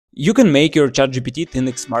You can make your ChatGPT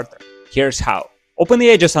 10x smarter. Here's how.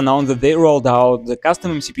 OpenAI just announced that they rolled out the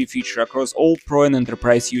custom MCP feature across all Pro and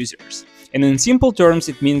Enterprise users. And in simple terms,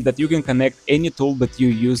 it means that you can connect any tool that you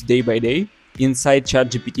use day by day inside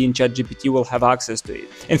ChatGPT, and ChatGPT will have access to it.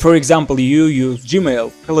 And for example, you use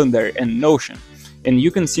Gmail, Calendar, and Notion, and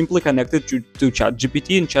you can simply connect it to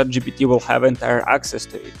ChatGPT, and ChatGPT will have entire access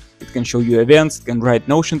to it. It can show you events, it can write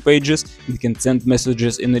Notion pages, it can send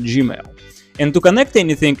messages in a Gmail. And to connect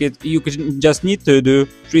anything, you just need to do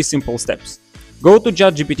 3 simple steps. Go to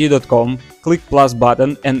chatgpt.com, click plus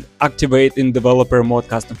button, and activate in developer mode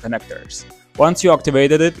custom connectors. Once you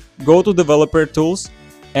activated it, go to developer tools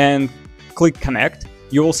and click connect.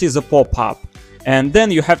 You will see the pop-up, and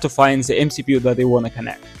then you have to find the MCP that you want to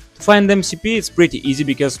connect. To find MCP, it's pretty easy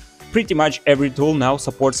because pretty much every tool now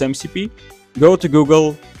supports MCP. Go to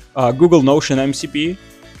Google Notion MCP.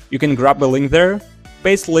 You can grab a link there,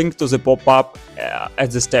 paste link to the pop-up at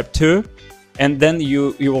the step 2, and then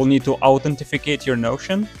you will need to authenticate your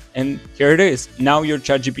Notion, and here it is. Now your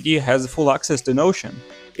ChatGPT has full access to Notion.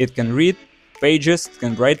 It can read pages, it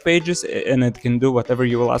can write pages, and it can do whatever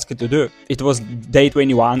you will ask it to do. It was day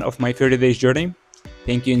 21 of my 30 days journey.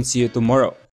 Thank you and see you tomorrow.